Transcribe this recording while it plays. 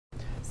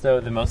So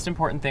the most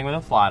important thing with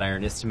a flat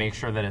iron is to make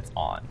sure that it's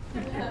on.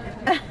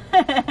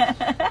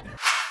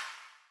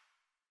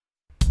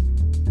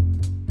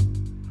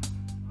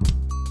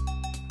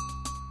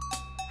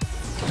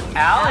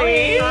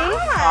 Allie!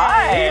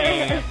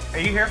 Hi! Are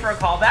you here for a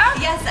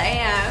callback? Yes, I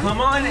am. Come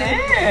on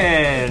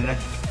in!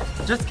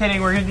 Just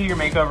kidding, we're gonna do your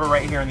makeover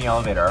right here in the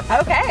elevator.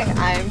 Okay,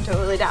 I'm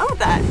totally down with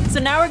that. So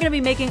now we're gonna be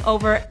making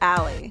over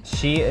Allie.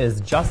 She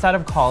is just out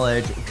of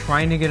college,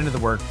 trying to get into the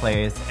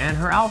workplace, and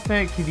her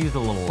outfit could use a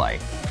little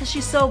life. Because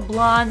she's so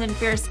blonde and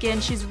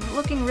fair-skinned, she's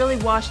looking really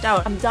washed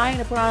out. I'm dying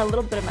to put on a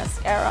little bit of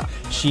mascara.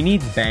 She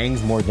needs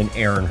bangs more than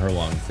air in her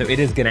lungs, so it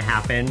is gonna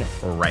happen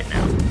right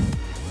now.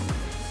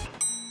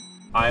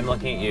 I'm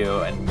looking at you,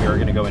 and you're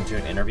gonna go into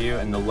an interview,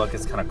 and the look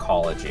is kind of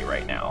college-y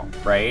right now,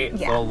 right?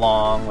 Yeah. A little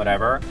long,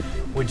 whatever.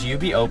 Would you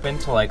be open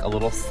to like a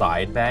little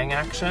side bang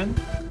action?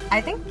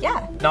 I think,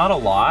 yeah. Not a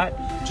lot,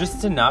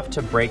 just enough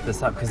to break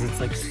this up because it's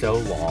like so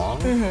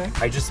long.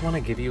 I just want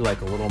to give you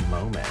like a little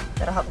moment.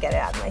 That'll help get it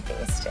out of my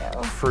face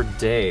too. For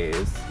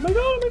days. Oh my god,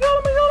 oh my god,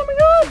 oh my god, oh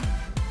my god!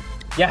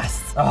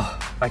 Yes! Oh,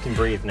 I can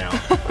breathe now.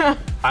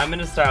 I'm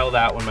gonna style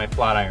that when my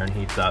flat iron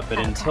heats up, but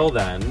until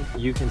then,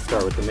 you can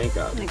start with the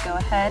makeup. I'm gonna go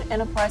ahead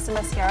and apply some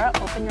mascara.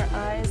 Open your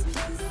eyes.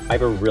 I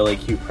have a really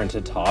cute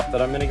printed top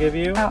that I'm gonna give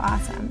you. Oh,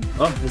 awesome.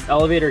 Oh, this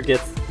elevator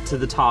gets to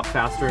the top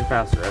faster and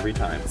faster every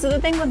time. So the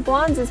thing with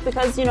blondes is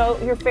because, you know,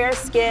 you're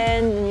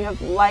fair-skinned and you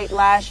have light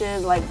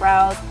lashes, light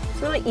brows,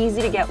 it's really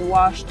easy to get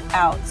washed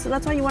out. So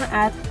that's why you want to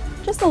add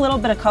just a little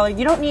bit of color.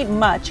 You don't need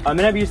much. I'm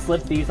gonna have you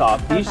slip these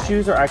off. These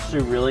shoes are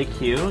actually really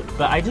cute,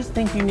 but I just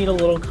think you need a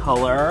little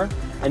color,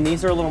 and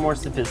these are a little more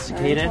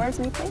sophisticated. Towards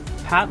me, please.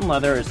 Patent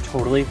leather is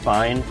totally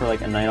fine for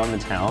like a night on the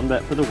town,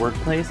 but for the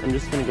workplace, I'm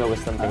just gonna go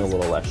with something a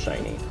little less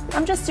shiny.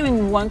 I'm just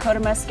doing one coat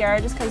of mascara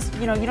just because,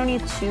 you know, you don't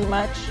need too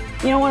much.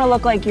 You don't want to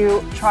look like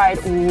you tried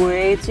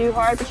way too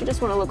hard, but you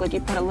just want to look like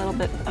you put a little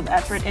bit of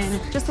effort in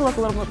just to look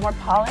a little bit more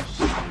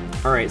polished.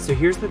 All right, so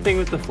here's the thing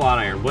with the flat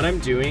iron. What I'm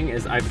doing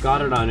is I've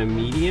got it on a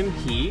medium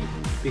heat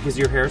because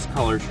your hair's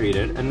color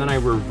treated, and then I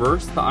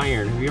reverse the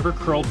iron. Have you ever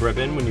curled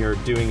ribbon when you're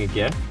doing a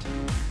gift?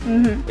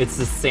 It's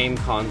the same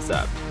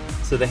concept.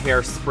 So the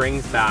hair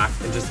springs back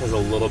and just has a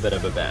little bit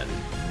of a bend.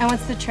 And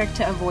what's the trick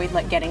to avoid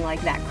like getting like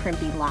that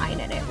crimpy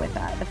line in it with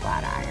the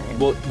flat iron?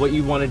 Well, what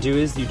you want to do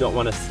is you don't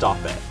want to stop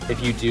it.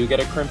 If you do get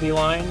a crimpy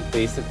line,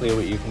 basically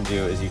what you can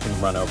do is you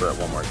can run over it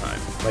one more time.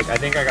 Like I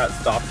think I got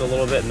stopped a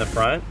little bit in the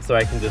front, so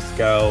I can just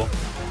go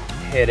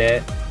hit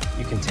it.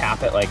 You can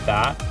tap it like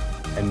that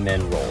and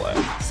then roll it.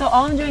 So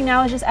all I'm doing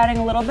now is just adding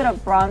a little bit of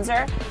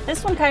bronzer.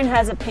 This one kind of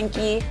has a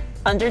pinky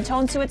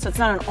undertone to it, so it's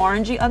not an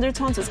orangey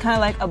undertone, so it's kind of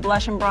like a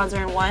blush and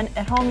bronzer in one.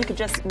 At home, you could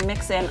just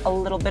mix in a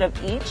little bit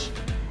of each,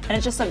 and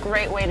it's just a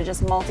great way to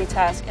just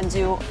multitask and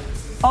do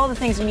all the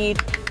things you need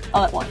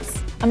all at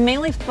once. I'm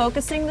mainly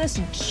focusing this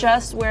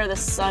just where the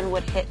sun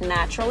would hit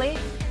naturally,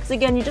 because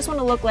again, you just want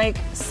to look like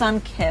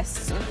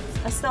sun-kissed.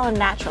 That's still a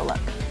natural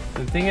look.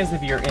 The thing is,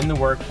 if you're in the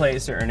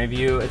workplace or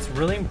interview, it's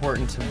really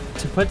important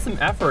to put some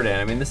effort in.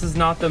 I mean, this is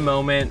not the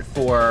moment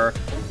for,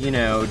 you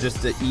know,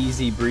 just an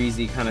easy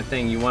breezy kind of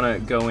thing. You want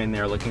to go in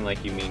there looking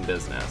like you mean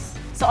business.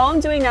 So all I'm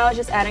doing now is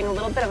just adding a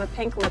little bit of a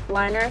pink lip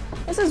liner.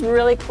 This is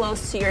really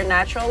close to your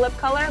natural lip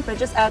color, but it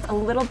just adds a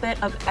little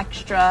bit of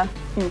extra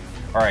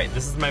oomph. All right,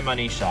 this is my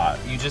money shot.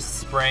 You just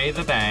spray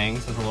the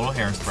bangs with a little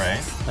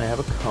hairspray. I have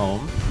a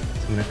comb,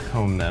 so I'm gonna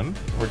comb them.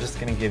 We're just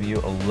gonna give you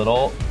a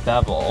little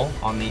bevel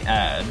on the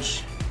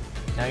edge.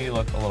 Now you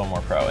look a little more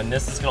pro, and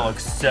this is gonna look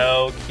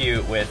so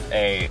cute with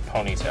a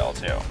ponytail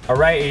too. All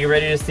right, are you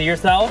ready to see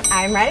yourself?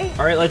 I'm ready.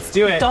 All right, let's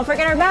do it. Don't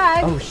forget our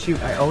bag. Oh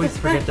shoot, I always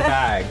forget the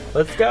bag.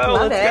 Let's go,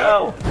 Love let's it.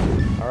 go.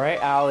 All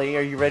right, Allie,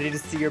 are you ready to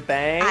see your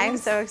bangs? I'm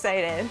so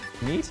excited.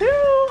 Me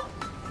too.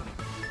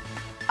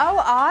 Oh,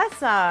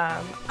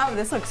 awesome. Oh,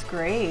 this looks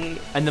great.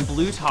 And the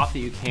blue top that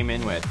you came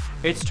in with,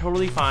 it's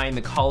totally fine.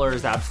 The color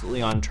is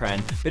absolutely on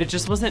trend, but it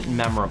just wasn't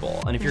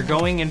memorable. And if you're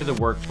going into the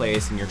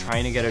workplace and you're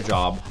trying to get a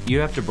job, you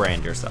have to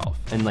brand yourself.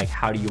 And like,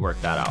 how do you work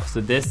that out?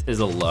 So this is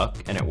a look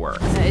and it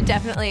works. I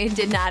definitely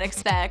did not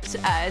expect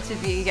to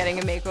be getting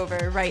a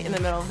makeover right in the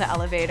middle of the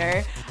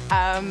elevator,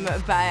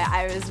 but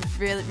I was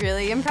really,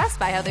 really impressed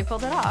by how they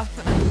pulled it off.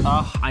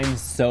 Oh, I'm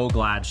so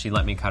glad she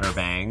let me cut her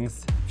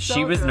bangs.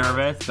 She was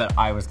nervous, but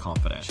I was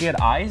confident. She had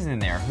eyes in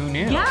there, who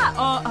knew?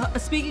 Yeah,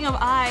 speaking of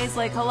eyes,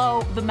 like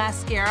hello, the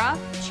mascara.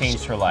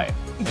 Changed her life,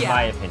 in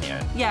my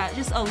opinion. Yeah,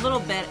 just a little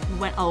bit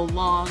went a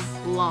long,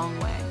 long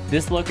way.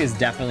 This look is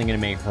definitely gonna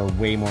make her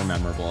way more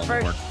memorable in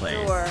the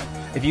workplace. Sure.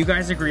 If you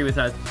guys agree with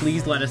us,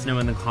 please let us know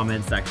in the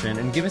comments section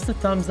and give us a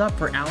thumbs up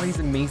for Allie's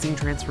amazing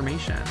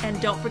transformation. And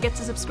don't forget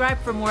to subscribe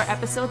for more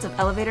episodes of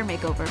Elevator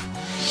Makeover.